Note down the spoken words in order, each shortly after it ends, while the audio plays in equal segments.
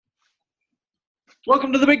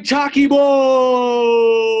Welcome to the Big Talky Boy.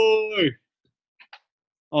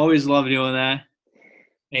 Always love doing that.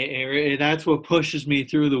 That's what pushes me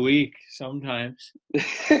through the week sometimes.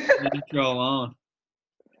 The intro alone.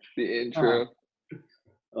 The intro.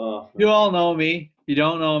 You all know me. You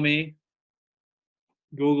don't know me.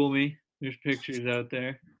 Google me. There's pictures out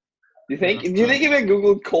there. Do you think if I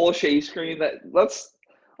Googled Cole shade screen let's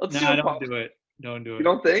No, see what don't pops do it. Don't do it. You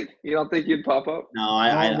don't think? You don't think you'd pop up?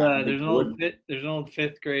 No, there's an old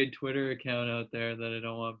fifth grade Twitter account out there that I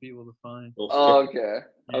don't want people to find. Oh, okay.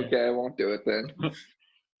 Yeah. Okay, I won't do it then.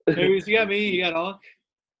 Anyways, you got me, you got Unc.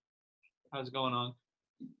 How's it going on?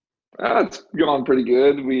 It's going pretty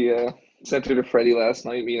good. We sent her to Freddie last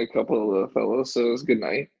night, me and a couple of fellows, so it was a good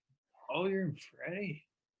night. Oh, you're in Freddie.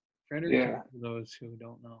 Freddie, Yeah. for those who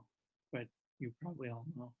don't know, but you probably all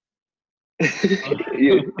know.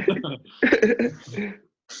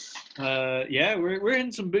 Yeah, we're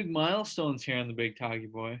in some big milestones here on the Big Talky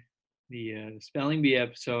Boy. The spelling bee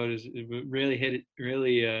episode really hit it.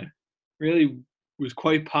 Really was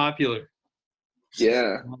quite popular.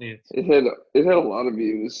 Yeah, it had a lot of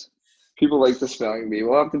views. People like the spelling bee.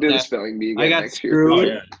 We'll have to do the spelling bee again next year. Oh,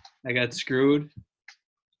 yeah. I got screwed,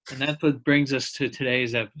 and that's what brings us to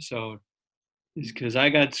today's episode. Is because I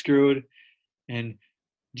got screwed, and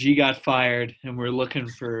G got fired, and we're looking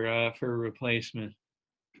for a replacement.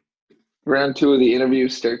 Round 2 of the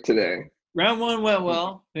interviews start today. Round 1 went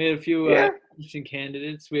well. We had a few interesting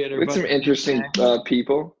candidates. We had some interesting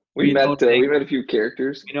people. We met a few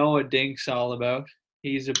characters. You know what Dink's all about.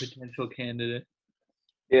 He's a potential candidate.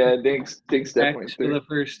 Yeah, Dink's definitely for the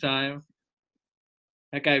first time.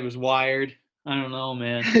 That guy was wired. I don't know,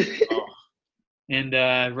 man. And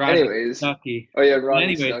Rodney Stuckey. Oh yeah,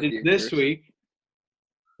 Rodney Stuckey. Anyways, this week,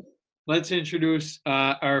 let's introduce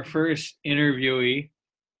our first interviewee.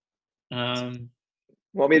 Want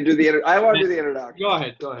me to do the I want to do the introduction. Go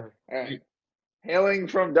ahead. All right. Hailing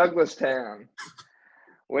from Douglastown,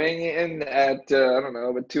 weighing in at I don't know,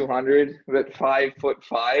 about 200, about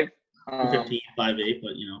 5'5". 15, 5'8",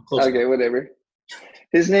 but close. Okay, whatever.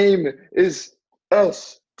 His name is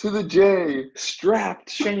S to the J, strapped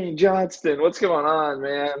Shane Johnston. What's going on,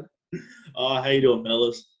 man? How you doing,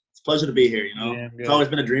 fellas? It's a pleasure to be here. Yeah, it's always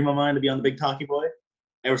been a dream of mine to be on the Big Talky Boy.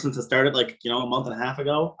 Ever since I started, a month and a half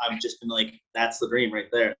ago, I've just been like, that's the dream right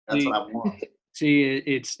there. That's what I want. See,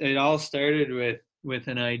 it all started with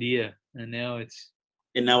an idea, and now it's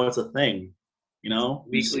a thing.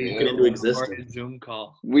 Weekly get into existence. Zoom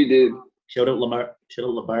call. We did. Shout out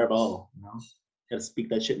LeVar Ball. Got to speak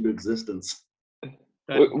that shit into existence.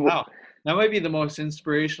 Wow, that might be the most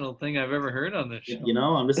inspirational thing I've ever heard on this show.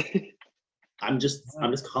 I'm just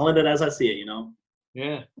calling it as I see it.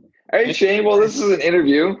 Yeah. All right, Shane. Well, this is an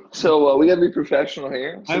interview, so we got to be professional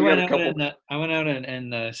here. So I went out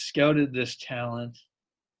and scouted this talent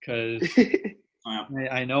because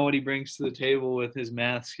I know what he brings to the table with his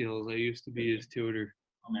math skills. I used to be his tutor.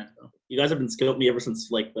 Oh man, you guys have been scouting me ever since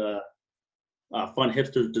the Fun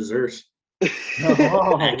Hipsters dessert.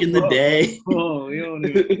 Back in the day. Oh, you don't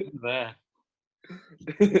even do that.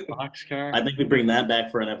 Boxcar. I think we bring that back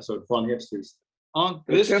for an episode. Fun Hipsters.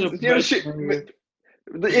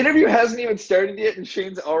 The interview hasn't even started yet, and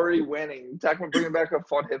Shane's already winning. Talking about bringing back a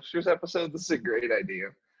Fun Hipsters episode. This is a great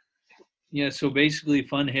idea. Yeah. So basically,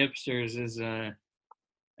 Fun Hipsters is, I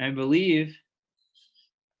believe,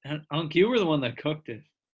 Unc, you were the one that cooked it.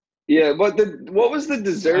 Yeah, but what was the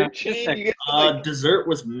dessert, Shane? Dessert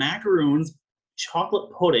was macaroons,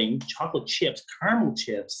 chocolate pudding, chocolate chips, caramel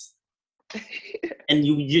chips, and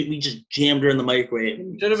we just jammed her in the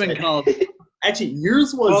microwave. Should have been called. Actually,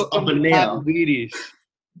 yours was a banana. Diabetes.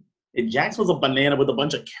 And Jack's was a banana with a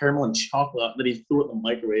bunch of caramel and chocolate that he threw it in the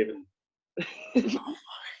microwave. It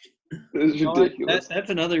was ridiculous. That's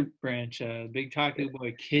another branch. Big Talky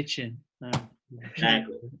Boy Kitchen.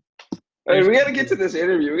 Exactly. All right, we got to get to this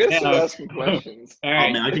interview. We got to start asking questions. All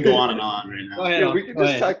right. Oh man, I can go on and on right now. Go ahead, yeah, we can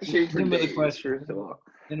just talk to Shane for days.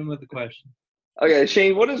 Hit him with the question. Okay,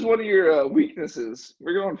 Shane, what is one of your weaknesses?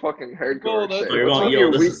 We're going fucking hardcore.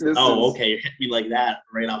 Okay, hit me like that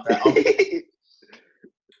right off that. Okay.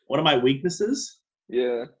 One of my weaknesses?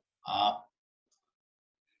 Yeah.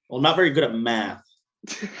 Well, not very good at math.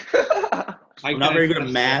 I'm not very good at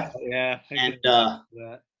math. Yeah. And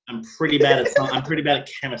I'm pretty bad at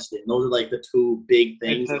chemistry. And those are the two big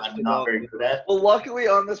things that I'm not very good at. Well, luckily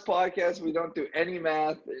on this podcast we don't do any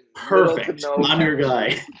math. Perfect. I'm your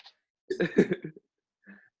guy.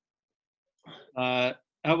 How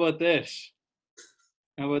about this?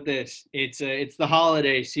 It's the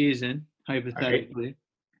holiday season, hypothetically. Right.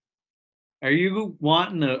 Are you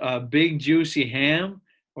wanting a big juicy ham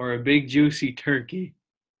or a big juicy turkey?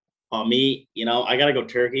 Me, I gotta go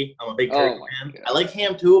turkey. I'm a big Oh turkey my fan. God. I like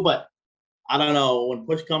ham too, but I don't know. When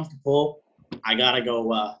push comes to pull, I gotta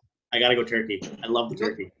go. I gotta go turkey. I love the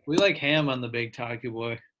turkey. We like ham on the Big Talky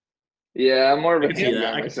Boy. Yeah, I'm more of I a can see ham that.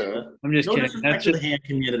 guy I can see myself. that. I'm just No kidding. disrespect to the ham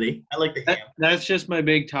community. I like the ham. That's just my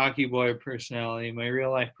Big Talky Boy personality. My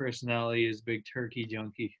real life personality is Big Turkey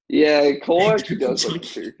Junkie. Yeah, Cole Big actually does turkey like the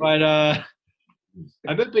junkie. turkey. But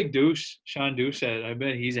I bet Big Deuce, Sean Doucette, I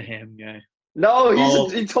bet he's a ham guy. No, Oh.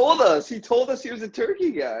 he told us. He told us he was a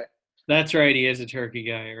turkey guy. That's right, he is a turkey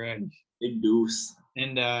guy, right? Big Deuce.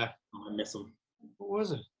 And I miss him. what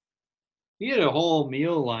was it? He had a whole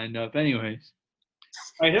meal lined up. Anyways,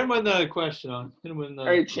 all right, hit him with another question on. Hit him with All another.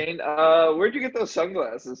 right, Shane. Where'd you get those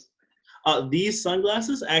sunglasses? These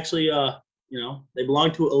sunglasses actually, they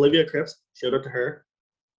belong to Olivia Cripps. Shout out to her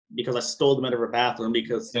because I stole them out of her bathroom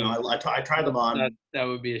because I tried them on. That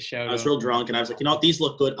would be a shout I was out. real drunk and I was like, these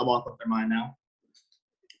look good. I want them. They're mine now.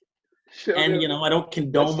 And I don't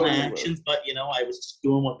condone my actions, but I was just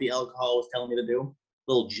doing what the alcohol was telling me to do.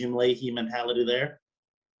 Little Jim Leahy mentality there.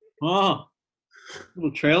 Oh,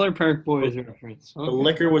 little Trailer Park Boys reference. Okay. The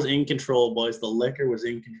liquor was in control, boys. The liquor was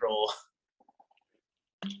in control.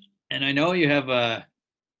 And I know you have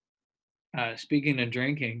speaking of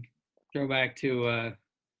drinking, throwback to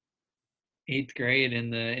 8th grade in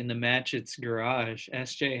the Matchett's garage.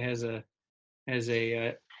 SJ has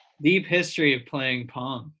a deep history of playing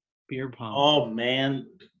beer pong. Oh man,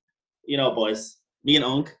 boys, me and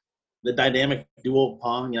Unc, the dynamic duo of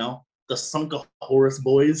pong. The Sunka Horus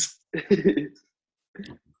boys.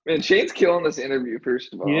 Man, Shane's killing this interview,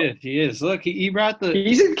 first of all. He is. Look, he brought the...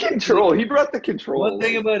 He's in control. He brought the control. One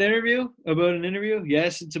thing about an interview,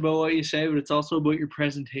 yes, it's about what you say, but it's also about your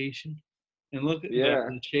presentation. And look at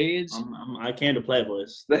the shades. I came to play,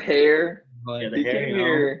 boys. The hair. Yeah, the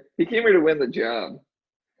hair. He came here to win the job.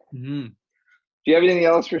 Mm-hmm. Do you have anything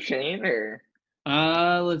else for Shane? Or?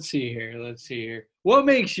 Let's see here. What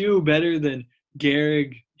makes you better than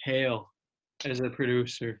Garrig Hale as a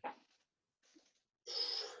producer?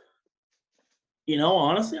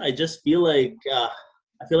 Honestly, I just feel like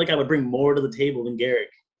I would bring more to the table than Garrick.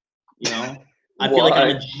 I feel like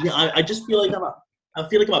I just feel like I'm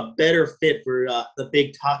a better fit for the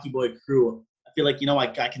Big Talky Boy crew. I feel like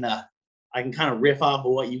I can kind of riff off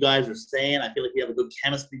of what you guys are saying. I feel like we have a good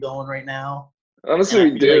chemistry going right now.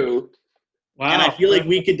 Honestly, we do. Wow. And I feel like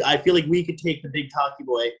we could take the Big Talky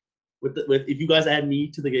Boy with if you guys add me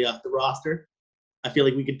to the roster. I feel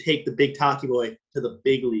like we could take the Big Talky Boy to the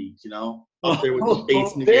big leagues. Up there with the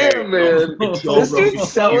basement. Damn, man. This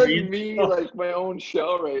dude's selling period. me like my own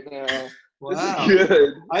show right now. Wow. This is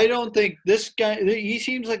good. I don't think this guy, he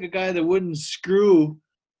seems like a guy that wouldn't screw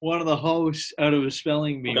one of the hosts out of a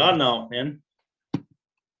spelling bee. God, no, man.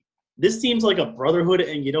 This seems like a brotherhood,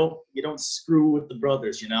 and you don't screw with the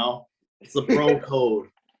brothers, It's the bro code.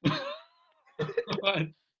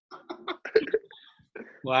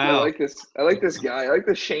 Wow. I like this guy. I like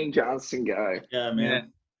the Shane Johnston guy. Yeah,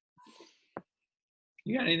 man.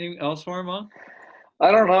 You got anything else for him, huh? I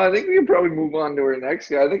don't know. I think we can probably move on to our next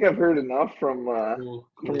guy. I think I've heard enough from Cool.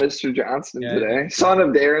 Mr. Johnston today. Son of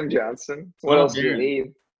Darren Johnston. What else do you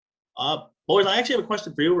need? Boys, I actually have a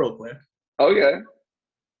question for you real quick. Okay.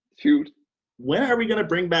 Shoot. When are we going to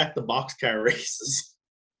bring back the boxcar races?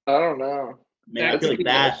 I don't know. Man, I feel like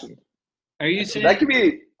that. Are you saying that could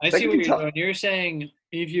be? I see what you're doing. You're saying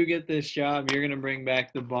if you get this job, you're going to bring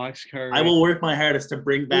back the boxcar race. I will work my hardest to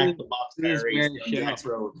bring back the boxcar race on Jack's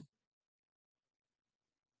Road.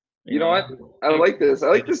 You know what? I like this. I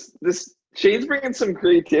like this. Shane's bringing some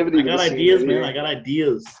creativity. I got ideas, man. I got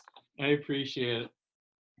ideas. I appreciate it.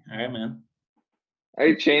 All right, man. All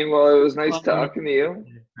right, Shane. Well, it was nice talking to you.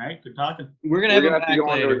 All right, good talking. We're gonna have to go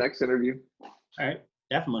on to our next interview. All right,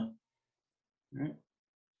 definitely. All right.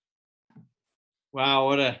 Wow,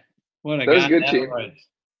 what a that was good, Shane.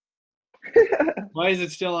 Why is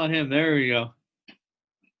it still on him? There we go.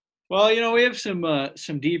 Well, we have some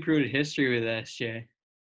deep-rooted history with SJ.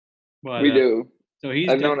 But, we do. So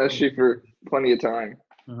I've known SJ for plenty of time.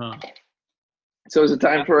 Uh-huh. So is it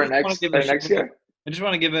time for our next guy? I just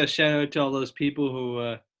want to give a shout out to all those people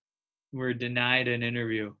who were denied an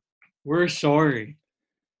interview. We're sorry.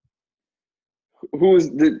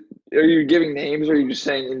 Are you giving names, or are you just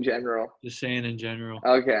saying in general? Just saying in general.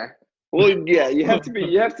 Okay. Well, yeah, you have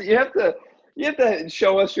to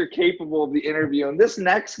show us you're capable of the interview. And this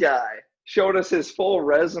next guy showed us his full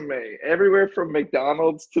resume, everywhere from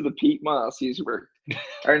McDonald's to the Pete Moss he's worked.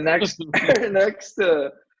 Our next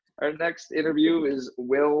interview is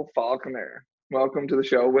Will Faulkner. Welcome to the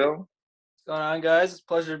show, Will. What's going on, guys? It's a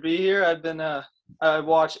pleasure to be here. I've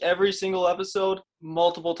watched every single episode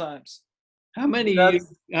multiple times. How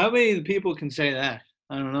many people can say that?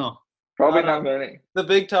 I don't know. Probably not many. The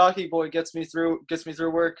big Talky boy gets me through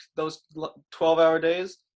work those 12-hour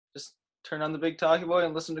days. Just turn on the big Talky boy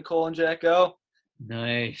and listen to Cole and Jack go.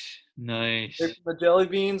 Nice. From the jelly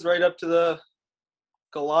beans right up to the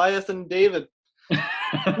Goliath and David.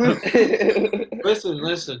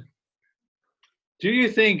 Listen. Do you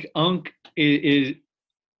think Unc is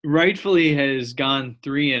rightfully has gone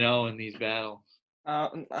 3-0 in these battles? I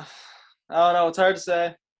don't know. It's hard to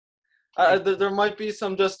say. There might be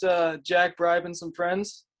some just Jack bribing some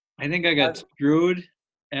friends. I think I got screwed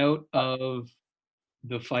out of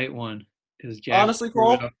the fight one because Jack. Honestly,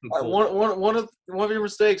 Cole, one of your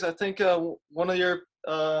mistakes. I think one of your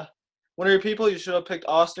people you should have picked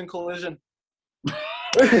Austin Collision.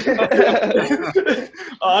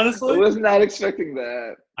 Honestly, I was not expecting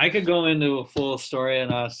that. I could go into a full story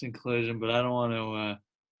on Austin Collision, but I don't want to,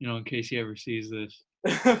 in case he ever sees this.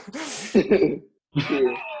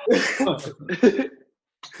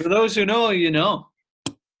 For those who know, you know.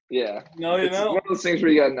 Yeah. No, you it's know. one of those things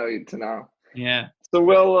where you gotta know to know. Yeah. So,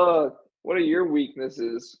 well, what are your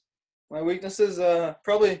weaknesses? My weaknesses,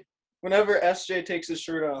 probably whenever SJ takes his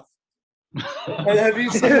shirt off. Have you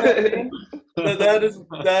seen that?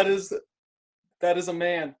 That is a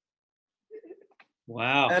man.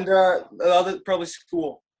 Wow. And the other probably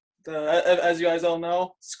school. As you guys all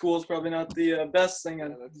know, school is probably not the best thing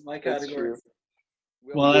in my category.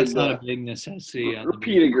 Well, that's not a big necessity.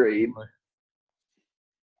 Repeat a grade.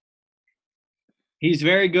 He's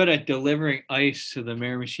very good at delivering ice to the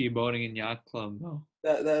Miramichi Boating and Yacht Club, though.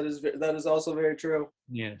 That is also very true.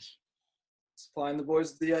 Yes. Supplying the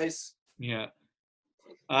boys with the ice. Yeah.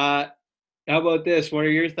 How about this? What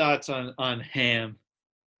are your thoughts on ham?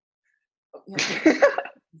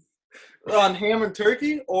 On ham and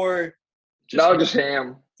turkey, or just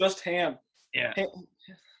ham? Just ham. Yeah.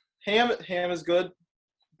 Ham is good,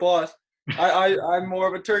 but I'm more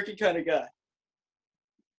of a turkey kind of guy.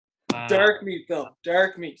 Dark meat, though.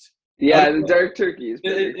 Dark meat. Yeah, the dark turkey is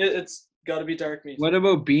better. It's got to be dark meat. What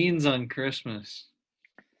about beans on Christmas?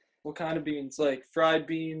 What kind of beans? Like fried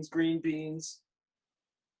beans, green beans?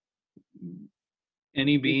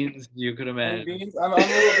 Any beans you could imagine. Any beans? I'm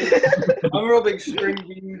a real big string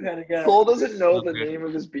bean kind of guy. Cole doesn't know the name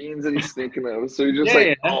of his beans that he's thinking of, so he's just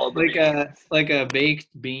like a baked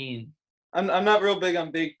bean. I'm not real big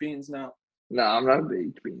on baked beans now. No, I'm not a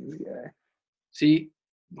baked beans guy. See,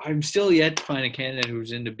 I'm still yet to find a candidate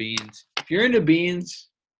who's into beans. If you're into beans,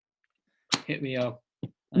 hit me up.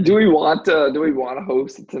 Do we want a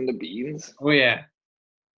host that's into beans? Oh yeah.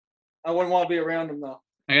 I wouldn't want to be around them though.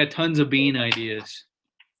 I got tons of bean ideas.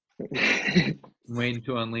 I'm waiting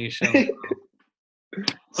to unleash them.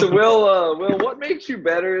 So, Will, what makes you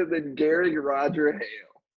better than Gary Roger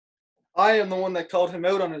Hale? I am the one that called him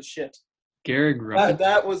out on his shit. Gary Roger.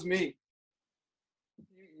 That was me.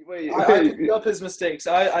 Wait. I picked up his mistakes.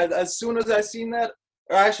 I as soon as I seen that,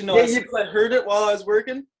 or actually no, as soon as I heard it while I was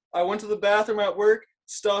working, I went to the bathroom at work,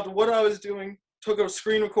 stopped what I was doing, took a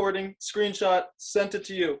screen recording, screenshot, sent it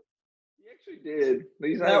to you. Did.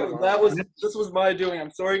 This was my doing.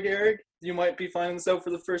 I'm sorry, Gary. You might be finding this out for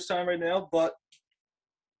the first time right now, but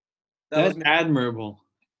that's admirable.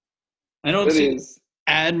 I don't see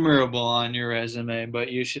admirable on your resume,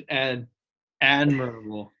 but you should add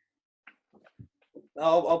admirable.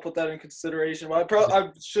 I'll put that in consideration. Well, I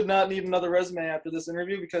should not need another resume after this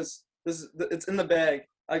interview because it's in the bag.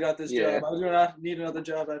 I got this job. I do not need another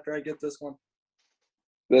job after I get this one.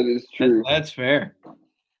 That is true. That's fair.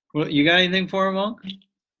 Well, you got anything for him, Unc?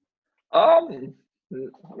 What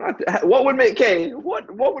would make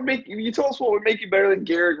you told us what would make you better than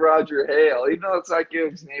Garrett Roger Hale, even though it's not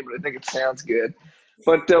Garrett's name, but I think it sounds good.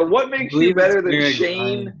 But what makes you better than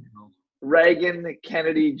Shane Reagan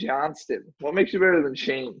Kennedy Johnston? What makes you better than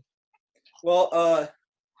Shane? Well,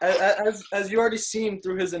 as you already seen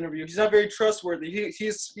through his interview, he's not very trustworthy.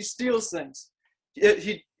 He steals things.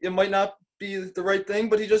 It might not be the right thing,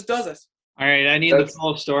 but he just does it. All right, I need the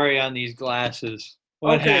full story on these glasses.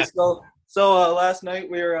 What happened? So last night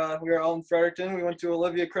we were all in Fredericton. We went to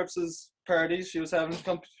Olivia Cripps's party. She was having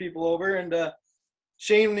some people over, and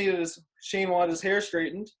Shane wanted his hair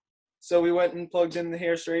straightened. So we went and plugged in the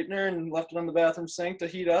hair straightener and left it on the bathroom sink to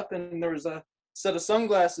heat up. And there was a set of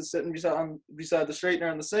sunglasses sitting beside the straightener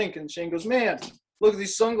on the sink. And Shane goes, "Man, look at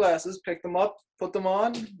these sunglasses." Picked them up, put them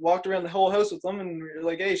on, walked around the whole house with them, and we were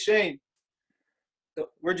like, "Hey, Shane,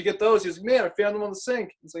 where'd you get those?" He was like, "Man, I found them on the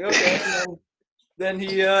sink." It's like, okay. And then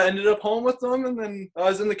he ended up home with them, and then I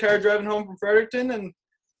was in the car driving home from Fredericton, and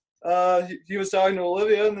he was talking to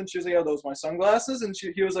Olivia, and then she was like, "Oh, those are my sunglasses?" And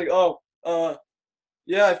he was like, "Oh,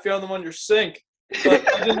 yeah, I found them on your sink." But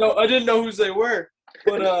I didn't know whose they were.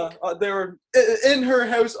 But they were in her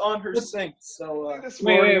house on her sink. So This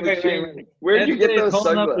morning with Shane, where'd you get those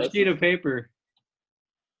holding up a sunglasses? sheet of paper.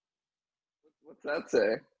 What's that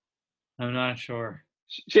say? I'm not sure.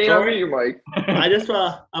 Shane, Sorry? unmute your mic. I just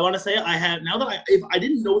I want to say I have now that if I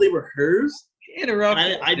didn't know they were hers,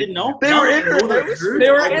 Interrupted. I didn't know. They Now were that in I know her they're house. hers, They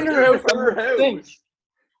were I in would- her house on her sink.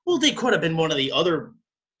 Well, they could have been one of the other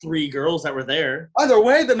 3 girls that were there. Either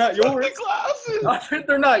way, they're not yours. The glasses.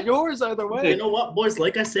 They're not yours either way. You know what, boys?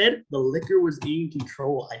 Like I said, the liquor was in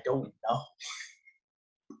control. I don't know.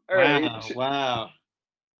 All right. Wow.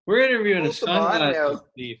 We're interviewing a Both of them on sunglasses now.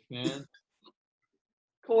 thief, man.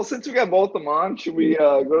 Cole, since we got both of them on, should we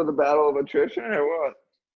go to the battle of attrition or what?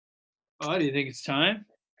 Oh, do you think it's time?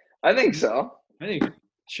 I think so. I think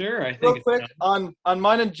Real it's quick, time. on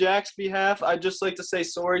mine and Jack's behalf, I'd just like to say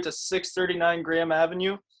sorry to 639 Graham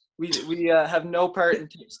Avenue. We have no part in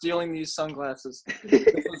stealing these sunglasses.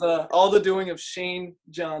 It was all the doing of Shane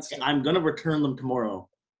Johnston. I'm gonna return them tomorrow.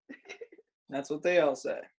 That's what they all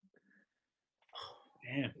say.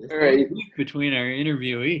 Damn. All right. Week between our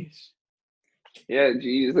interviewees. Yeah,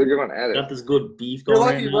 geez, they're going at Got it. this good beef You're going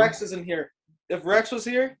lucky right now. Rex isn't here. If Rex was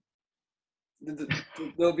here,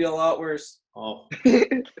 it'll be a lot worse. Oh,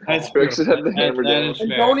 That's Rex true. should have the That- hammer that down. is And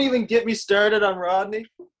fair. don't even get me started on Rodney.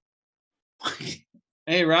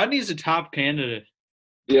 Hey, Rodney's a top candidate.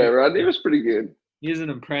 Yeah, Rodney was pretty good. He has an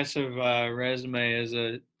impressive resume as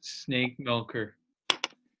a snake milker,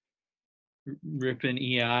 ripping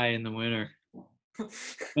EI in the winter.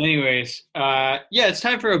 Anyways, yeah, it's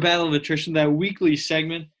time for a battle of attrition, that weekly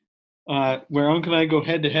segment where Unc and I go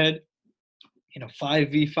head to head in a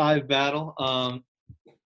 5v5 battle.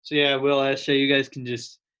 So yeah, Will, SJ, you guys can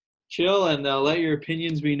just chill and let your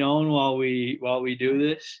opinions be known while we do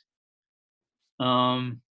this.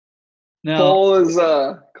 Now Cole's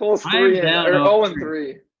I'm 3 and down or 0 and 0-3.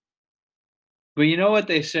 3. But you know what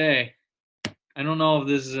they say? I don't know if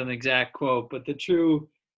this is an exact quote, but the true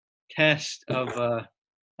test of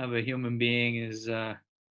a human being is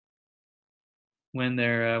when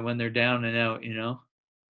they're down and out. You know,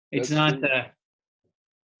 it's That's not true.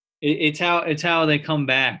 it's how they come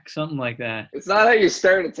back, something like that. It's not how you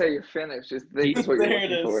start, it's how you finish. Just think that's what you're There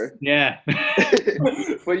it looking is. for. Yeah.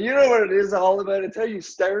 But you know what it is all about? It's how you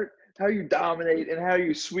start, how you dominate, and how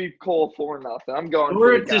you sweep Cole 4-0. I'm going In for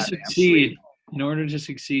order the to goddamn succeed,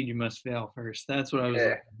 sweep. you must fail first. That's what I was Yeah.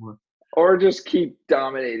 looking for. Or just keep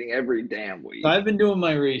dominating every damn week. So I've been doing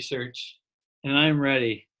my research, and I'm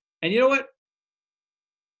ready. And you know what?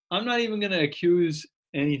 I'm not even gonna accuse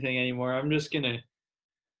anything anymore. I'm just gonna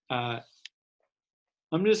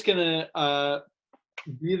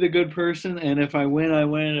be the good person, and if I win, I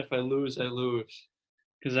win. If I lose, I lose.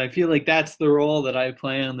 Because I feel like that's the role that I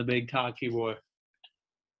play on the Big Talky Boy.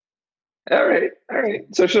 All right.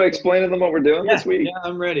 So should I explain to them what we're doing this week? Yeah,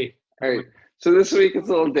 I'm ready. All right. So this week it's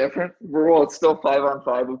a little different. It's still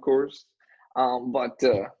 5-on-5, of course. But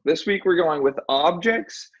this week we're going with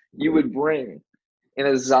objects you would bring in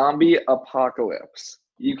a zombie apocalypse.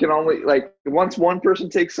 You can only, once one person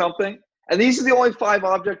takes something, and these are the only 5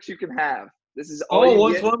 objects you can have. This is all you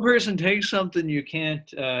once get. one person takes something, you can't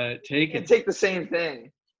take You can it. take the same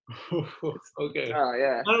thing. Okay. Oh,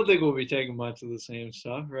 yeah. I don't think we'll be taking much of the same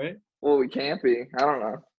stuff, right? Well, we can't be. I don't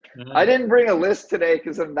know. I didn't bring a list today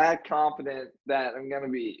because I'm that confident that I'm going to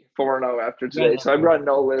be 4-0 after today. So I brought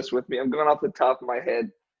no list with me. I'm going off the top of my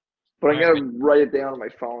head. But I'm going to write it down on my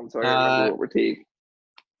phone so I remember what we're taking.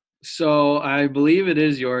 So I believe it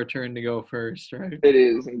is your turn to go first, right? It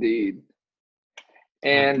is indeed.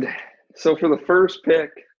 And so for the first pick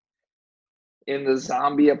in the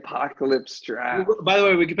zombie apocalypse draft. By the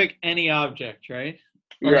way, we can pick any object, right?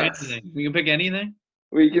 Or Yes. anything. We can pick anything?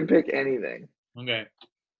 We can pick anything. Okay.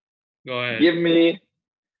 Go ahead. Give me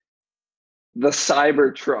the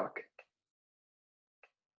Cybertruck.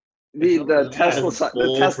 The Tesla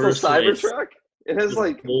Cybertruck. It has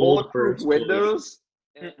bulletproof windows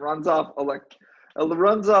and it runs off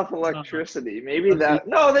electricity. Maybe that.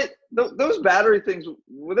 No, those battery things.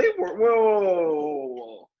 Whoa.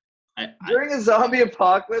 During a zombie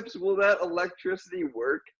apocalypse, will that electricity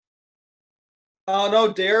work? Oh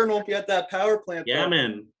no, Darren won't be at that power plant. yeah, though.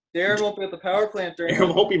 man. Darren won't be at the power plant during.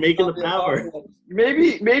 Darren won't be making the zombie power. apocalypse.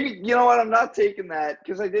 Maybe you know what? I'm not taking that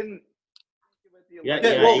because I didn't. Yeah,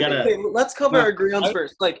 Okay, yeah, well, you gotta- okay, let's cover No, our grounds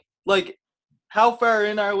first. Like, how far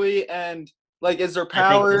in are we? And is there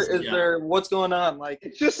power? this- yeah. There what's going on?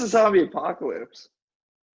 It's just a zombie apocalypse.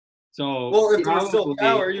 So Well, if there's still probably-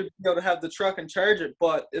 power, you'd be able to have the truck and charge it.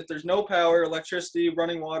 But if there's no power, electricity,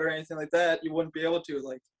 running water, anything like that, you wouldn't be able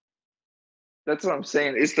to. That's what I'm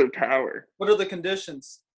saying. Is there power? What are the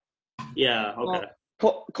conditions? Yeah. Okay.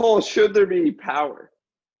 Cole, should there be power?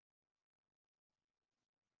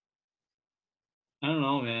 I don't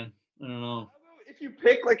know, man. I don't know. If you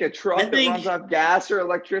pick like a truck I that think- runs off gas or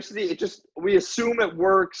electricity, we assume it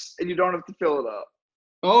works and you don't have to fill it up.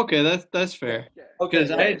 Oh, okay, that's fair. Okay.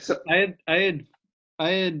 Because Okay, so I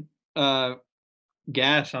had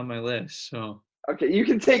gas on my list. So okay, you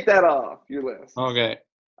can take that off your list. okay.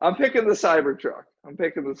 I'm picking the Cybertruck.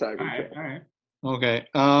 All right. Okay.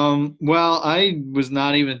 Well, I was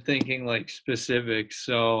not even thinking like specifics,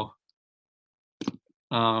 so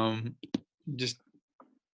just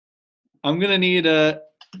I'm gonna need a.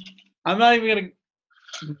 I'm not even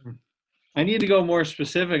gonna. I need to go more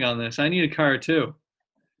specific on this. I need a car too.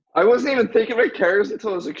 I wasn't even thinking about cars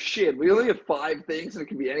until I was like, shit, we only have 5 things and it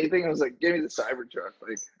can be anything. I was like, give me the Cybertruck.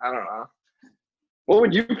 Like, I don't know. What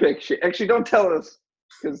would you pick? Actually, don't tell us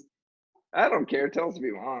because I don't care. Tell us if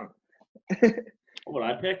you want. What would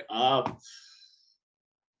I pick?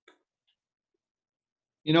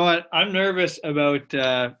 You know what? I'm nervous about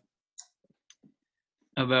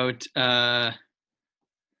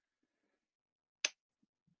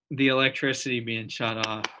the electricity being shut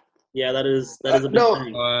off. Yeah, that is a big No.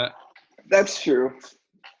 thing. That's true.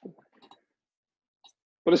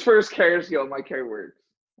 But as far as cars go, my car works.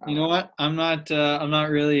 You know what? I'm not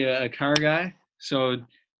really a car guy, so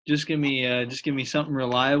just give me something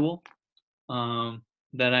reliable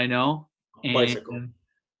that I know, and Bicycle.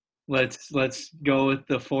 let's go with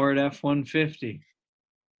the Ford F-150.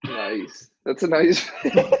 Nice. That's a nice.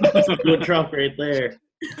 That's a good truck right there.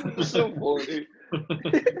 So funny.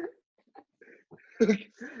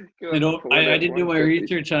 I didn't do my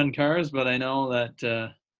research on cars, but I know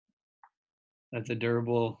that that's a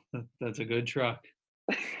durable. That's a good truck.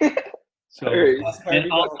 So Alright. and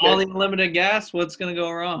all the unlimited gas. What's gonna go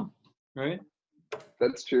wrong, right?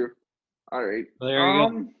 That's true. All right. There you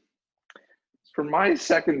go. For my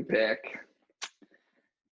second pick,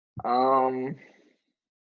 well,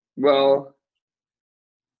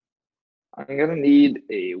 I'm gonna need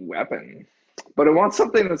a weapon, but I want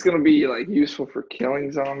something that's gonna be like useful for killing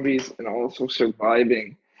zombies and also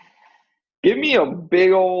surviving. Give me a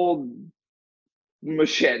big old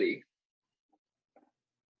machete.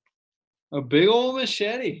 A big old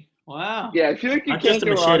machete. Wow. Yeah, I feel like you Not can't just a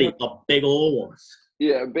go machete, wrong. a big old one.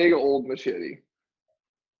 Yeah, big old machete.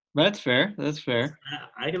 That's fair. That's fair.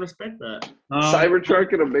 I can respect that.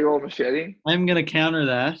 Cybertruck and a big old machete. I'm gonna counter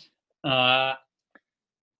that.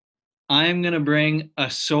 I'm gonna bring a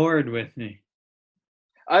sword with me.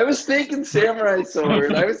 I was thinking samurai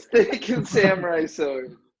sword.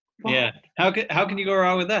 Yeah. How can you go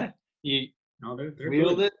wrong with that? You No, they're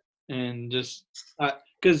wield good. it and just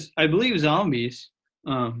because I believe zombies,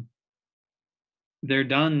 they're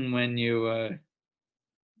done when you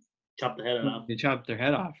Chop the head off. you chop their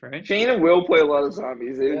head off, right? Shane and Will play a lot of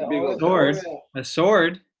zombies. They would be able to- A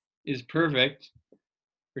sword is perfect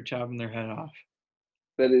for chopping their head off.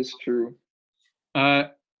 That is true.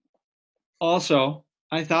 Also,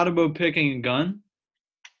 I thought about picking a gun,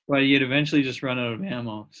 but you'd eventually just run out of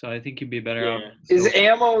ammo. So I think you'd be better off. Is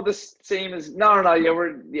ammo the same as? No.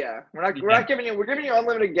 Yeah, we're not giving you. We're giving you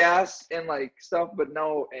unlimited gas and like stuff, but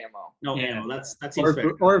no ammo. No Yeah. ammo. That seems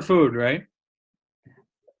fair. or food, right?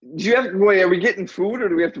 Do you have? Wait, are we getting food or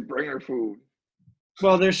do we have to bring our food?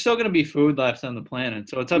 Well, there's still going to be food left on the planet,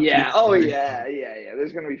 so it's up to you. Oh yeah.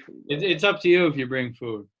 There's gonna be food. It's up to you if you bring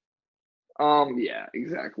food. Yeah,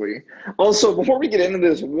 exactly. Also, before we get into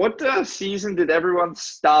this, what season did everyone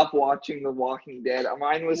stop watching The Walking Dead?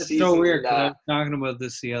 Mine was It's season. so weird. 'Cause I was talking about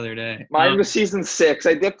this the other day. Mine was season 6.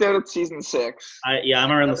 I dipped out at season 6.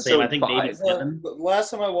 I'm around the same. I think maybe Episode 7. The last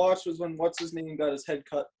time I watched was when what's his name got his head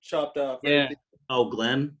chopped off. Right? Yeah. Oh,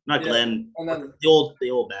 Glenn, not Yeah. Glenn. And then The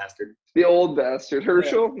old bastard. The old bastard,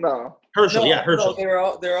 Herschel. No. Herschel. no, Herschel.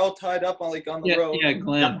 no, they're all tied up on the road. Yeah,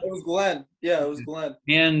 Glenn. It was Glenn. Yeah, it was Glenn.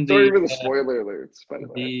 And Sorry for the the spoiler alerts, by the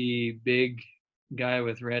way. the big guy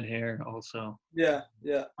with red hair also. Yeah.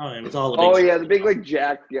 Oh, it was all. Oh yeah, the big like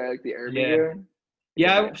Jack guy, like the army Yeah. guy.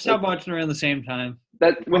 Yeah, I stopped watching around the same time.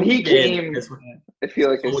 That when he came, I feel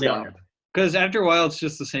like I Slow down. stopped. Because after a while, it's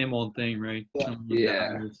just the same old thing, right? Yeah.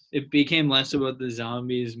 Yeah. It became less about the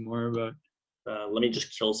zombies, more about Let me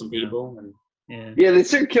just kill some people, and yeah. Yeah, they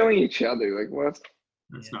started killing each other. Like what?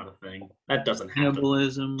 that's not a thing. That doesn't happen.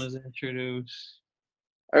 Cannibalism was introduced.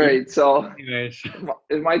 All right, so Anyways,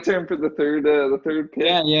 it's my turn for the third pick.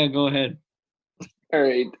 yeah, go ahead. All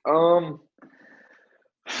right.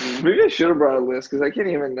 Maybe I should have brought a list because I can't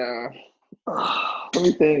even. Let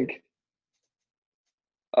me think.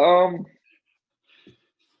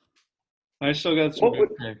 I still got some What good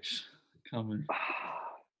would- picks coming.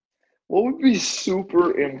 What would be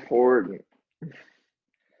super important?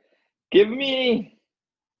 Give me.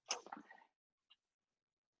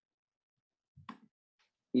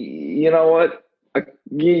 You know what?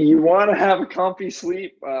 You want to have a comfy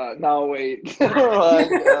sleep? No, wait. Never mind.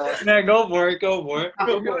 Yeah, go for it. Go for it.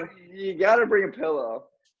 You gotta bring a pillow.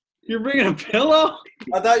 You're bringing a pillow?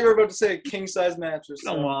 I thought you were about to say a king size mattress.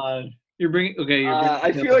 Come on. You're bringing. Okay. You're bringing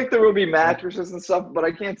I feel like there will be mattresses and stuff, but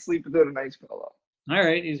I can't sleep without a nice pillow. All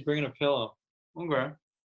right. He's bringing a pillow. Okay.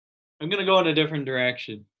 I'm gonna go in a different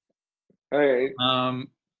direction. All right.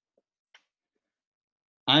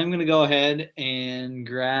 I'm gonna go ahead and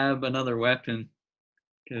grab another weapon,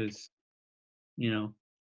 because,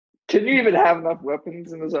 Can you even have enough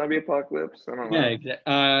weapons in the zombie apocalypse? I don't know. Yeah,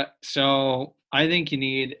 exactly. So I think you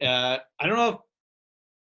need. I don't know.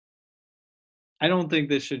 I don't think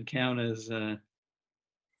this should count as. I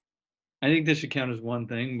think this should count as one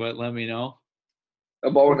thing, but let me know. A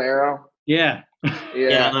bow and arrow. Yeah.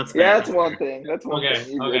 Yeah, that's one thing. That's one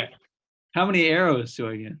thing. Okay. How many arrows do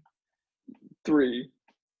I get? 3.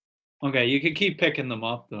 Okay, you can keep picking them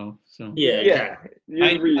up though. So yeah,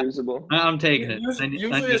 reusable. I'm taking it.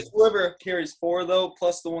 Usually a sliver carries 4 though,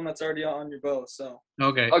 plus the one that's already on your bow. So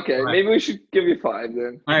okay. Okay, right. maybe we should give you 5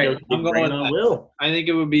 then. All right, I'm going with on that. Will. I think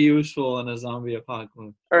it would be useful in a zombie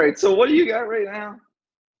apocalypse. All right, so what do you got right now?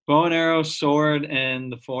 Bow and arrow, sword,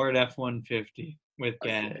 and the Ford F-150 with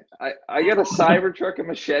gas. Okay. I got a Cybertruck, a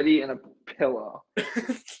machete, and a pillow.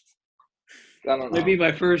 I don't know. Maybe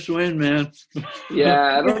my first win, man.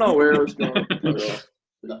 Yeah, I don't know where I was going with the pillow.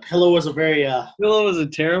 The pillow was a very Pillow was a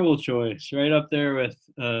terrible choice, right up there with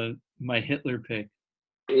my Hitler pick.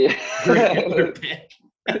 Yeah. Hitler pick.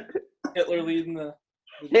 Hitler leading the.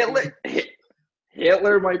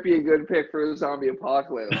 Hitler might be a good pick for the zombie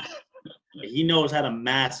apocalypse. He knows how to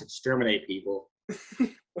mass exterminate people.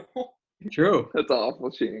 True. That's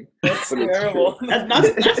awful, Shane. That's But it's terrible.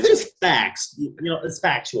 That's just facts. It's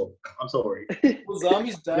factual. I'm sorry. Will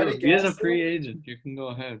zombies die to He is a gas? free agent. You can go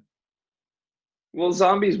ahead. Well,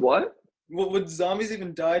 zombies what? Would zombies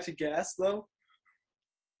even die to gas though?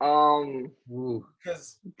 Ooh.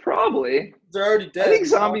 Because Probably. they're already dead. I think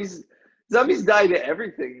zombies die to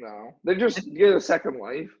everything though. They just get a second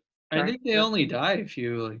life. I think they only die if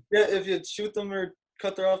you like, Yeah, if you shoot them or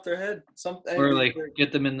cut off their head, something. or like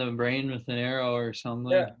get them in the brain with an arrow or something.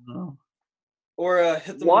 Yeah. No. Or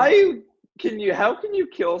hit them. How can you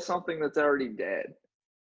kill something that's already dead?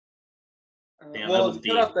 Damn, Well, that was if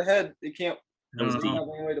you cut off the head, you can't. That was No, deep. Have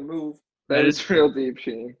any way to move. That is real deep,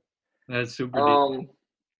 Shane. That's super deep.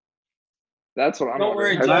 That's what I'm Don't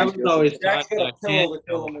worry, wondering. I How was do you kill always something? Jack's got a I can't pillow to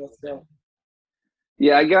kill them with. So.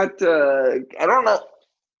 Yeah, I got I don't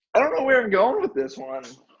know where I'm going with this one.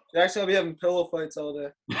 Jack's gonna be having pillow fights all day.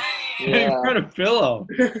 Yeah. You're a pillow.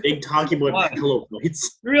 Big talking about What? pillow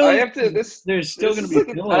fights. Really? I have to There's still this gonna is be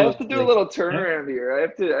like pillows. I have to do a like- little turnaround here. I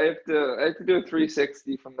have to do a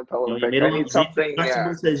 360 from the pillow. You pick. made I a need something. flexible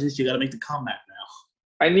Yeah. decisions. You got to make the comeback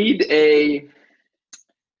now. I need a.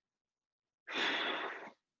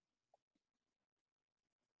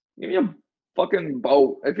 Give me a fucking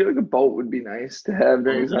boat. I feel like a boat would be nice to have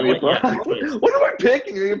during Oh, zombie you know what? Yeah, apocalypse. good choice. What am I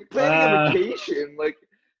picking? I'm planning a vacation. Like,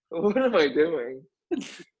 what am I doing? I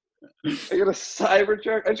got a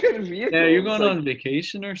Cybertruck. I just got a vehicle. Yeah, you're It's going like- on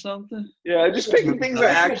vacation or something? Yeah, I'm just picking things I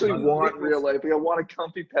actually want in real life. Like, I want a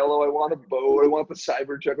comfy pillow. I want a boat. I want the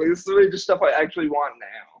Cybertruck. Like, this is really just stuff I actually want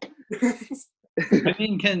now. I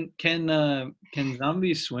mean, can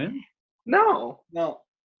zombies swim? No. No.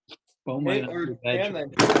 Oh my Or God, bad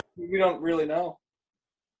can choice. they? We don't really know.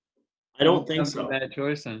 I don't think That's a so. bad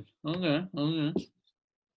choice then. Okay.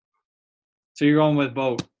 So you're going with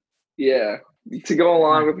boat. Yeah. To go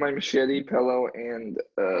along with my machete, pillow, and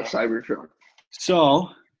Cybertruck. So,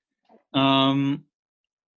 obviously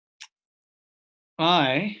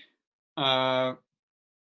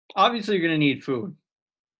you're gonna need food,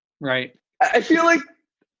 right? I feel like,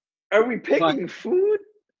 are we picking food?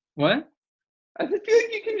 What? I feel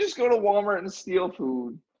like you can just go to Walmart and steal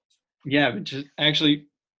food. Yeah, but just actually,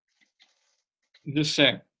 just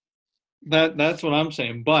say that's what I'm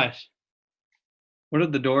saying. But what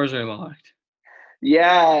if the doors are locked?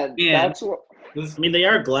 Yeah, Yeah. that's what. I mean, they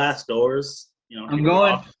are glass doors. I'm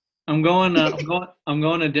going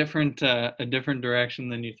a different direction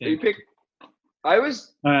than you You think. pick. I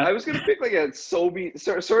was gonna pick like a Sobeys.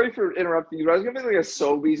 Sorry for interrupting you, but I was gonna pick like a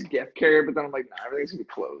Sobeys gift carrier, but then I'm like, nah, everything's gonna be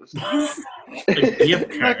closed.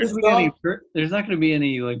 There's not going to be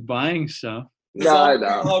any like buying stuff. The No, I zombies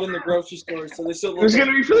are know. allowed in the grocery store, so they still. It was look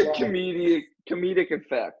gonna be for like comedic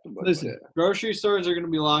effect. But Listen, grocery stores are going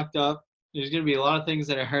to be locked up. There's going to be a lot of things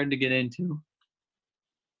that are hard to get into.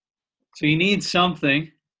 So you need something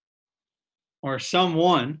or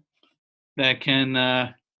someone that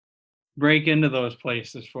can break into those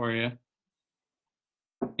places for you.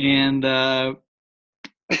 And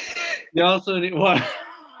you also need what?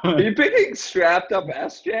 Are you picking strapped up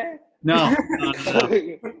SJ? No.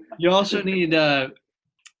 You also need.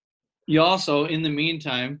 You also, in the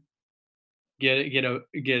meantime, get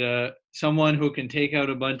a someone who can take out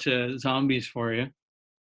a bunch of zombies for you,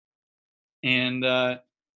 and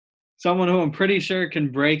someone who I'm pretty sure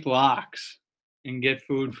can break locks and get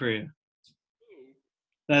food for you.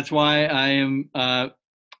 That's why I am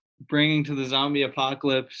bringing to the zombie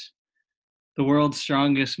apocalypse the world's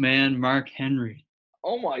strongest man, Mark Henry.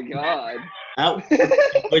 Oh my God.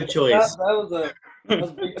 Good choice. That was a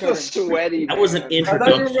big That's turn. a sweaty. That was an man. I thought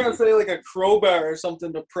you were introduction. gonna say like a crowbar or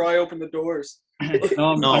something to pry open the doors.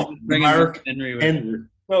 No, I'm No, just bringing Mark Henry with me. Henry.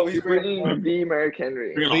 No, he's You're bringing the Mark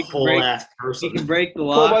Henry. Bring a We can whole break- ass He can person. break the Oh,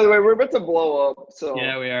 lock. by the way, we're about to blow up. So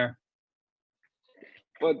Yeah, we are.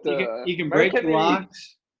 but He can Mark break the Henry-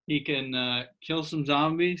 locks. He can kill some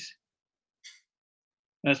zombies.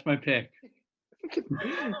 That's my pick.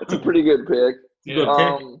 That's a pretty good pick. Good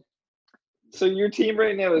pick. So your team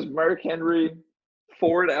right now is Mark Henry,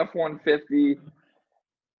 Ford F-150.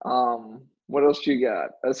 What else you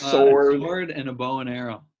got? A sword And a bow and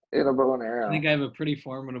arrow. and a bow and I arrow. think I have a pretty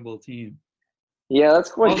formidable team. Yeah,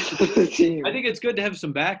 that's quite Also, a team. I think it's good to have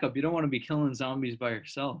some backup. You don't want to be killing zombies by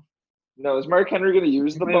yourself. No, is Mark Henry going to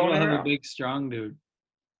use the You might as bow well and have arrow? a big, strong dude.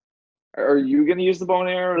 Are you going to use the bow and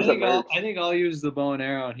arrow? Or I is that think Mark? I'll use the bow and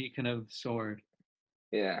arrow, and he can have the sword.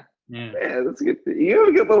 Yeah. Yeah. Yeah, that's a good. You have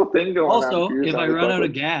a good little thing going on. Also, for your if I zombie run out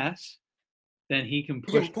of apocalypse. gas, then he can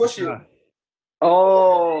He can push. push the you. truck.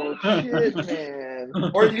 Oh shit, man!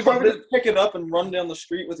 Or you can probably just pick it up and run down the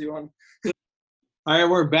street with you on. All right,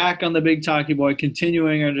 we're back on the Big Talky Boy,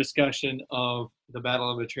 continuing our discussion of the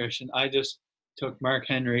Battle of Attrition. I just took Mark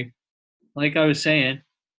Henry. Like I was saying,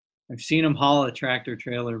 I've seen him haul a tractor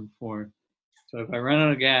trailer before. So if I run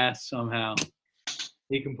out of gas somehow,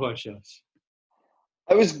 he can push us.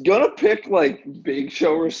 I was gonna pick like Big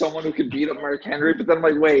Show or someone who could beat up Mark Henry, but then I'm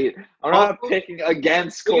like, wait, I'm not Also, picking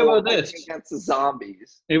against think Cole. about I'm this. picking against the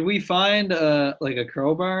zombies. If we find like a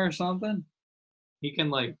crowbar or something, he can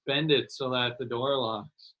like bend it so that the door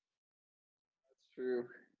locks. True.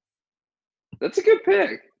 That's a good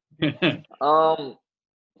pick.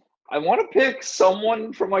 I want to pick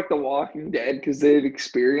someone from like The Walking Dead because they have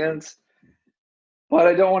experience, but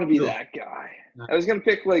I don't want to be Sure. that guy. I was gonna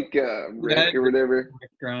pick like Rick Yeah, or whatever.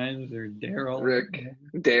 Rick Grimes or Daryl. Rick,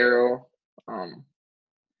 Daryl. I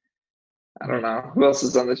don't know who else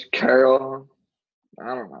is on this. Carol.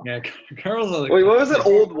 I don't know. Yeah, Carl's other. Wait, what was that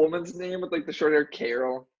old woman's name with like the short hair?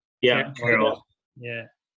 Carol. Yeah, Carol. Yeah.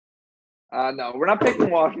 No, we're not picking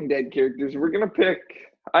Walking Dead characters. We're gonna pick.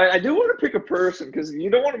 I do want to pick a person because you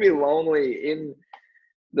don't want to be lonely in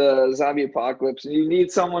the zombie apocalypse, and you need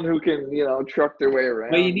someone who can, truck their way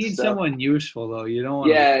around. But you need stuff. someone useful though. You don't want.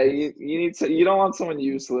 Yeah, you don't want someone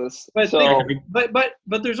useless. But So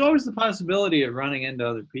but there's always the possibility of running into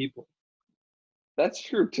other people, that's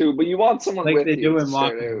true too. But you want someone like with they you do to in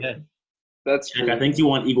start Walking out. Dead. That's Jack, true. I think you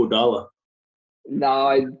want Iguodala. No,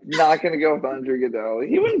 I'm not gonna go with Andre Iguodala.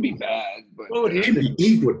 He wouldn't be bad, but What would he do?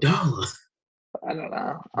 Iguodala. I don't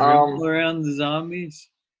know. Dribble around the zombies.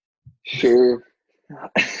 Sure.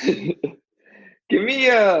 Give me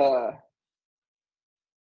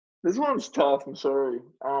this one's tough. I'm sorry.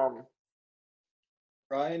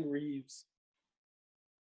 Ryan Reeves.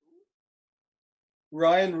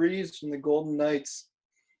 Ryan Reeves from the Golden Knights.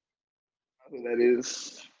 Who that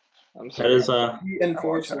is? I'm That sorry. is He I don't watch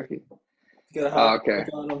enforcer. hockey. You got a Oh, high okay.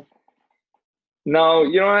 on him. No,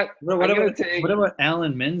 you know what? What I'm gonna about take. what about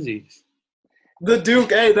Alan Menzies? The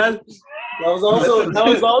Duke. Hey, that was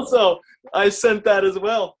also. I sent that as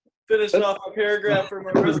well. Finished off a paragraph for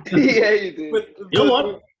my resume. Yeah, you do. With You know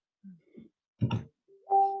what?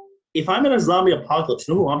 If I'm in a zombie apocalypse,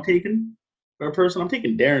 you know who I'm taking? For a person, I'm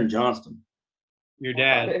taking Darren Johnston. Your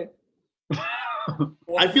dad.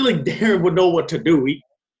 I feel like Darren would know what to do.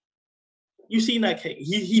 You seen that?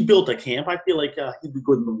 He built a camp. I feel like he'd be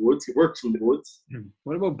good in the woods. He works in the woods.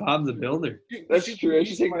 What about Bob the Builder? That's true. I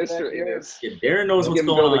should take my Mr. backyard. Innes. Yeah, Darren knows what's Give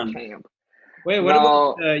him build going a on. camp. Wait, what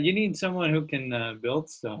No. about you need someone who can build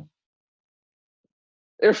stuff?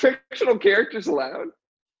 Are fictional characters allowed?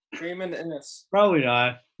 Raymond Innes. Probably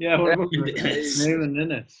not. Yeah, what about Raymond Innes. Raymond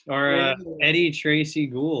Innes or Raymond Innes. Eddie Tracy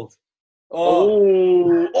Gould?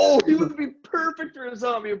 Oh, he would be perfect for a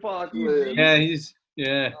zombie apocalypse.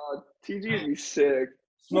 Yeah. TG would be sick.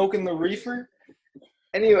 Smoking the reefer.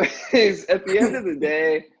 Anyways, at the end of the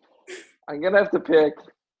day, I'm gonna have to pick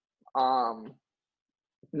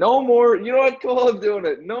No more. You know what, Cole? I'm doing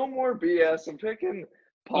it. No more BS. I'm picking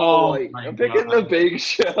Paul Oh White. my I'm picking the God. Big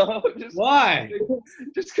Show. Why?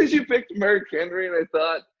 Just because you picked Mark Henry, and I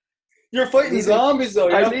thought You're fighting need- zombies though.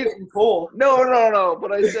 You're I not need- fighting Cole. no.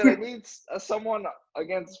 But I said I need someone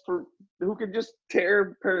who can just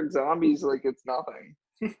tear apart zombies like it's nothing.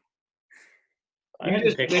 I You can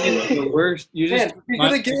just pick picked Taylor. the worst. You Man, just he's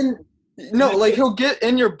gonna get in. No, like he'll get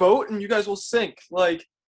in your boat and you guys will sink. Like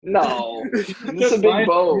No, you this just is a took big my-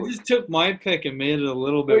 boat. You just took my pick and made it a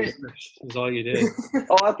little bit Wait. worse. Is all you did.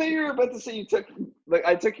 Oh, I thought you were about to say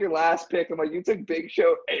I took your last pick. I'm like, you took Big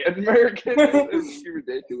Show and American. It was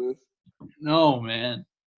ridiculous. No, man.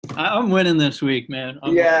 I'm winning this week, man.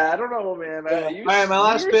 Yeah, I don't know, man. Yeah. You, All right, my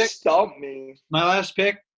last you pick. stumped me. My last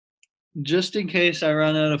pick, just in case I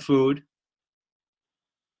run out of food,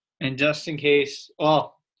 and just in case,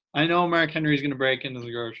 well, I know Mark Henry's going to break into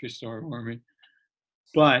the grocery store for me,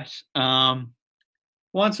 but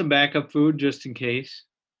want some backup food just in case.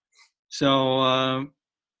 So I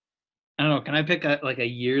don't know. Can I pick a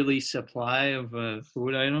yearly supply of a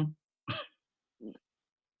food item?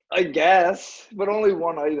 I guess, but only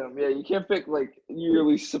one item. Yeah, you can't pick like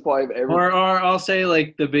yearly supply of everything. Or I'll say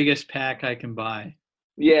like the biggest pack I can buy,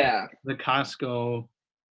 Yeah, the Costco,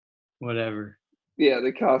 whatever. yeah,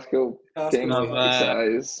 the Costco family Of,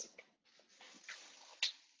 size.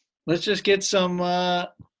 Let's just get some that'll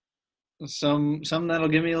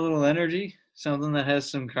give me a little energy, something that has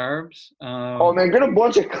some carbs. Oh man, get a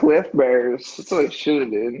bunch of Cliff Bears. That's what I should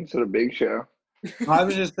have did instead of Big Show. I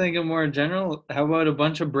was just thinking more in general. How about a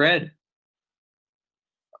bunch of bread?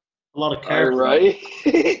 A lot of All carbs. right,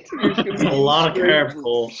 A lot of carbs,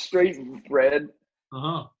 Cole. Straight bread.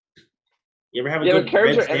 Uh-huh. You ever have a Yeah, good but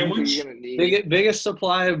carbs bread are anything sandwich? you're gonna need. Biggest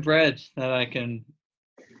supply of bread that I can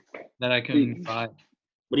buy. What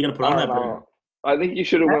are you gonna put I on don't that bread? know. I think you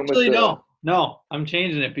should have went with Actually, the. no, I'm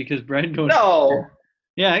changing it because bread goes. No,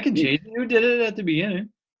 Yeah, I can change it. You did it at the beginning.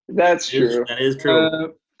 that's true. That is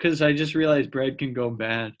true. Because I just realized bread can go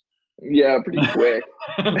bad. Yeah, pretty quick.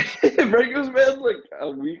 Bread goes bad in like a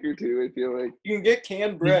week or two. I feel like. you can get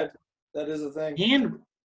canned bread. That is a thing.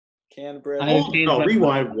 Canned bread. I Hold changed on, my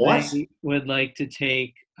rewind. mind. What? I would like to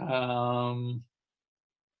take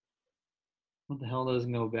what the hell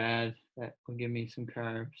doesn't go bad? That will give me some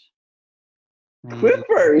carbs. Cliff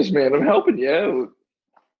Bars, man, I'm helping you out.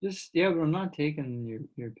 But I'm not taking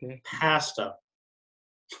your pick. Pasta.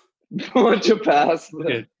 Bunch of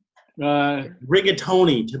pasta. Good.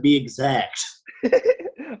 Rigatoni, to be exact.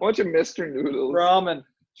 Bunch of Mr. Noodles. Ramen.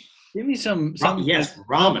 Give me some Yes,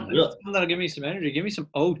 ramen. Really. something that'll give me some energy. Give me some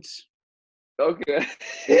oats. Okay.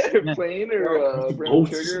 Plain or brown Oats.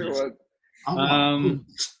 sugar or Um,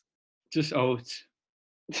 just oats.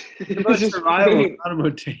 what? It's about Just survival, plain- not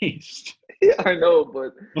about taste. Yeah, I know,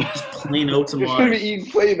 but Plain oats and you're gonna be water. eating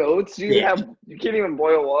plain oats. You Yeah. can't even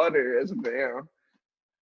boil water as a man.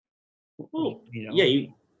 Oh, You know. yeah,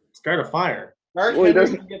 you start a fire. Mark Well, he Henry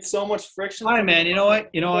doesn't- can get so much friction. Fine, from man. the- You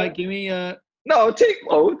know what? Give me No, take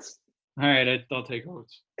oats. All right, I'll take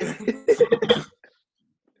oats.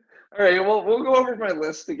 All right, well, we'll go over my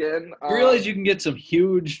list again. You realize you can get some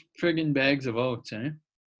huge friggin' bags of oats, eh?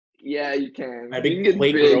 Yeah, you can. I You think can get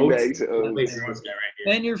Quaker big oats. bags of oats. Wait for this guy right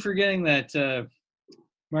here. And you're forgetting that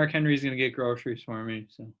Mark Henry's gonna get groceries for me.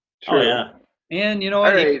 So, Oh yeah. and you know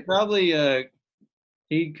what? All He right.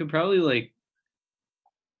 could probably like.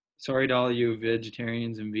 Sorry to all you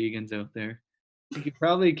vegetarians and vegans out there. He could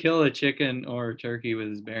probably kill a chicken or a turkey with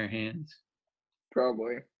his bare hands.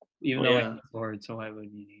 Probably. Even Oh, though yeah. I can afford, so why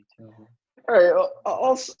would you need to? All right,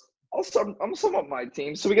 I'm sum up my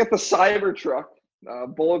team. So we got the Cybertruck,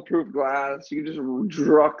 bulletproof glass. You can just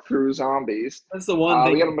truck through zombies. That's the one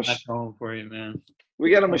we thing got a that's going for you, man.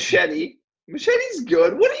 We got a machete. Machete's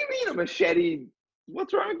good. What do you mean a machete?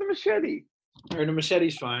 What's wrong with the machete? All right, the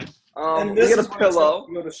machete's fine. And We this got is a where it's pillow.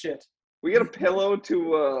 gonna go to shit. We got a pillow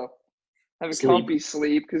to have a Sleep. comfy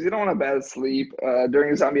sleep because you don't want a bad sleep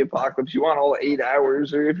during a zombie apocalypse. You want all 8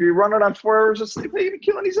 hours, or if you're running on 4 hours of sleep, how you gonna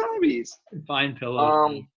kill any zombies? Fine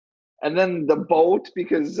pillows. And then the boat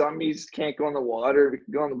because zombies can't go in the water. We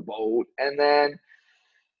can go on the boat. And then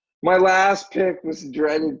my last pick was a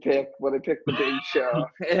dreaded pick, but I picked the Big Show.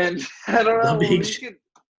 And I don't know,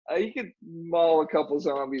 you could maul a couple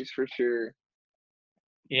zombies for sure.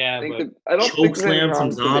 Yeah, I but don't Choke think there's anything slam wrong some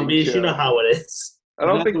with the Big zombies. You Show. know how it is. I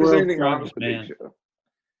don't Not think the there's world's anything wrong with the strongest Big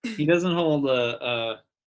Show. he doesn't hold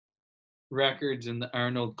records in the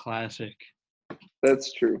Arnold Classic.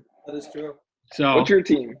 That's true. That is true. So What's your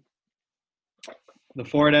team? the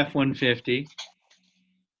Ford F-150,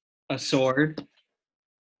 a sword,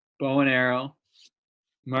 bow and arrow,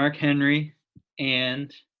 Mark Henry, and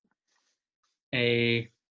a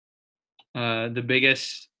the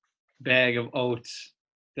biggest bag of oats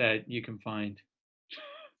that you can find.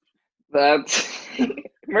 That's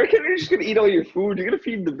American, you're just gonna eat all your food. You're gonna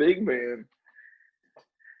feed the big man.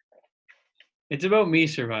 It's about me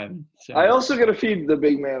surviving. So. I also gotta feed the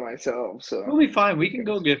big man myself. So We'll be fine. We can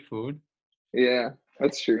go get food. yeah,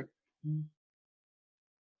 that's true.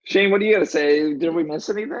 Shane, what do you gotta say? Did we miss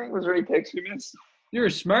anything? Was there any picks we missed? You were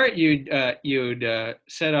smart. You'd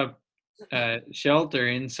set up shelter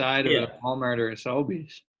inside of a Walmart or a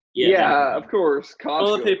Sobeys. Yeah, of course.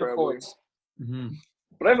 Toilet Costco, paper probably. forks. Mm-hmm.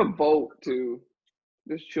 But I have a boat too.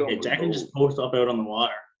 Just chill. Yeah, Jack can just post up out on the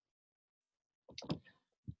water.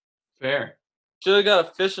 Fair. Should have got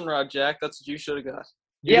a fishing rod, Jack. That's what you should have got.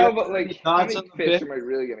 Yeah, but like, how thoughts many on the fish fish? am I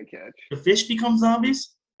really gonna catch? The fish become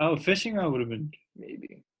zombies? Oh, fishing rod would have been.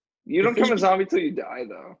 Maybe. You don't become a zombie till you die,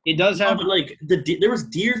 though. It does No, have. but like there was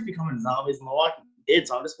deers becoming zombies in The Walking Dead,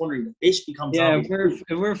 so I'm just wondering the fish become Yeah, zombies.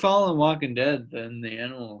 if we're following Walking Dead, then the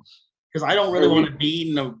animals. Because I don't really want to be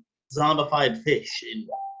eating a zombified fish. And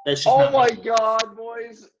that's just Oh not my god,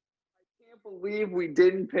 boys! I can't believe we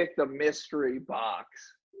didn't pick the mystery box.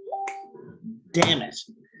 Damn it.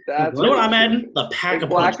 That's You know what I'm adding? The pack Like a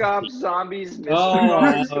Black punch. Ops Zombies mystery Oh,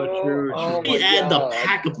 box. true. Oh We my add the god.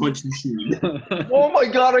 pack a punch machine. Oh my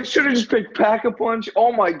god! I should have just picked Pack a Punch.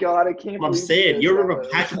 Oh my god! I can't. I'm believe saying, we you're missed a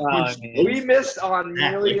on pack a those. punch. man. We missed on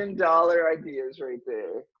Exactly. $1 million ideas right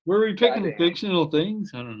there. Were we picking Goddamn. fictional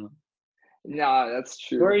things? I don't know. Nah, that's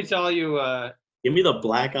true. Stories all you Give me the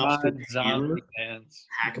Black Ops odd 2 zombie hammer. fans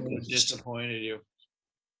Hack a who punch. disappointed you.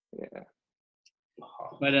 Yeah.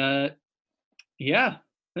 But yeah,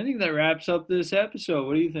 I think that wraps up this episode.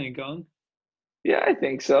 What do you think, Unc? Yeah, I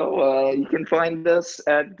think so. You can find us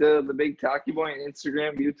at the Big Talky Boy on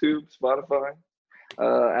Instagram, YouTube, Spotify,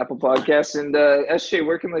 Apple Podcasts, and SJ.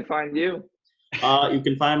 Where can they find you? You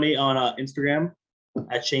can find me on Instagram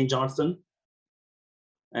at Shane Johnston.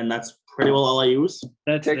 And that's pretty well all I use.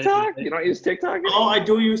 That's TikTok? You don't use TikTok? Oh, I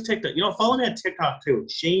do use TikTok. You know, follow me on TikTok too.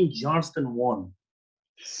 Shane Johnston 1.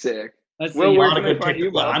 Sick. That's Well, the where Not a can they good find you,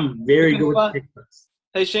 TikTok. Bob? I'm very good with TikToks.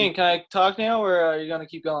 Hey, Shane, can I talk now, or are you going to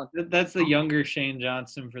keep going? that's the younger Shane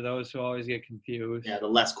Johnson for those who always get confused. Yeah, the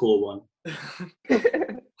less cool one.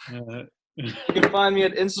 Uh, You can find me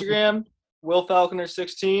at Instagram, Will Falconer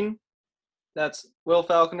 16. That's Will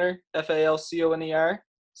Falconer, Falconer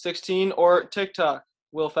 16, or TikTok,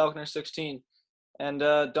 Will Falconer 16. And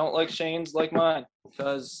don't like Shane's, like mine,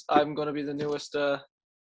 because I'm going to be the newest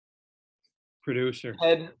producer.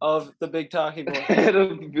 head of the Big Talky Boy. Head of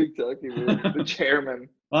the Big Talky Boy, the chairman.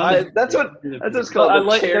 Well, That's what it's called. I The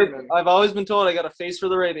like. chairman. I've always been told I got a face for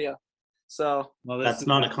the radio. So Well, That's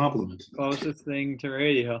not a compliment. closest thing to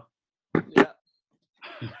radio. yeah.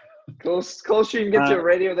 Close you can get to a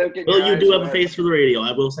radio that get. Well, your you eyes do have a wet. face for the radio.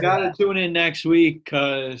 I will say Got to that. tune in next week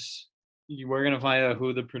because we're gonna find out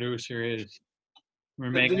who the producer is. We're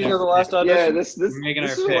Did making you know the last Yeah, audition? this We're making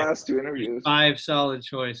is our the pick. last two interviews. 5 solid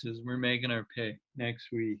choices. We're making our pick next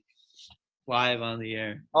week, live on the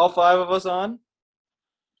air. All 5 of us on?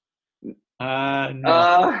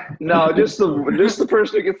 No, No, just the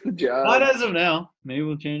person who gets the job. not as of now. Maybe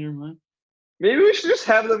we'll change our mind. Maybe we should just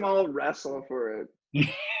have them all wrestle for it.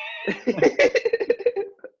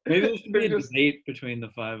 Maybe there should be a Just- debate between the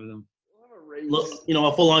 5 of them. Look, you know,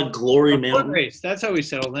 a full-on glory A foot mountain. race. That's how we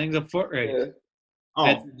settle things. A foot race. Yeah. Oh,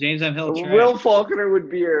 At James M. Hill Track. Will Faulkner would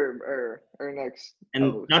be our next.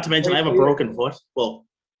 and host. not to mention, I have a broken foot. Well,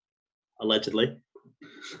 allegedly.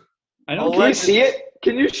 I Can don't you like see it?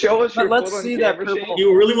 Can you show us your Let's foot on see that camera, purple- Shane?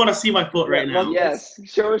 You really want to see my foot right now? Yes,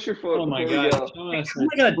 show us your foot. Oh my before we god. Show us How am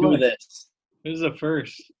I gonna do this? This is a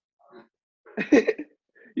first. go.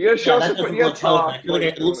 You gotta show Yeah, us that your foot. doesn't You gotta look healthy. talk. I feel like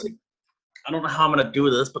it looks like I don't know how I'm gonna do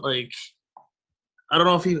this, but like I don't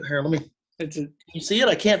know if you here. Let me. It's a, You see it?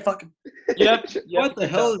 I can't fucking. Yep. what the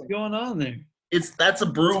hell is going on there? That's a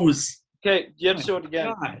bruise. Okay, you have to show it again.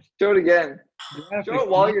 God. Show it again. Graphic Show it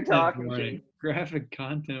while you're content talking, warning. Shane. Graphic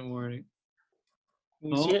content warning.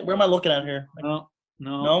 You see it? Where am I looking at here? No,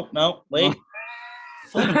 no. No, wait.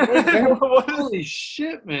 What is- Holy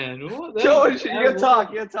shit, man. What the Show hell? us. You gotta talk.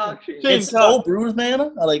 You gotta talk, Shane. Shane, It's so bruised,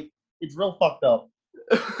 man. It's real fucked up.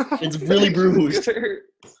 It's really bruised.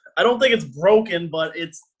 I don't think it's broken, but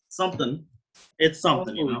it's something. It's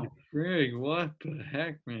something, you know. Holy frig, what the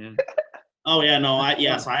heck, man? Oh yeah, no,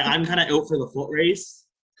 I'm kind of out for the foot race.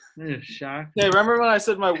 This is shocking. Hey, remember when I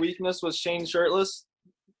said my weakness was Shane shirtless?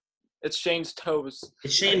 It's Shane's toes.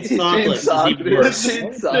 It's Shane Shane Sockless. Sock- Even worse.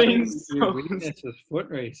 Shane Sock- Shane's Your toes. weakness was foot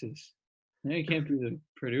races. Now you can't be the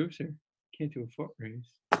producer. You can't do a foot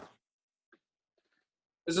race.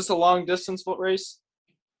 Is this a long distance foot race?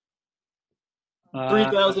 Uh,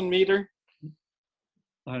 3,000 meter?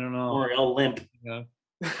 I don't know. Or I'll limp. Yeah.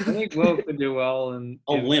 I think Will could do well. And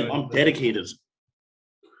I'll limp. I'm dedicated.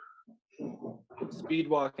 Speed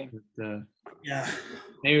walking. Yeah.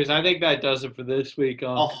 Anyways, I think that does it for this week.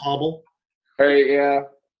 I'll hobble. All right, yeah,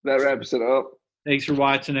 that wraps it up. Thanks for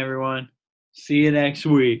watching, everyone. See you next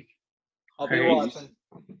week. I'll be Hey. watching.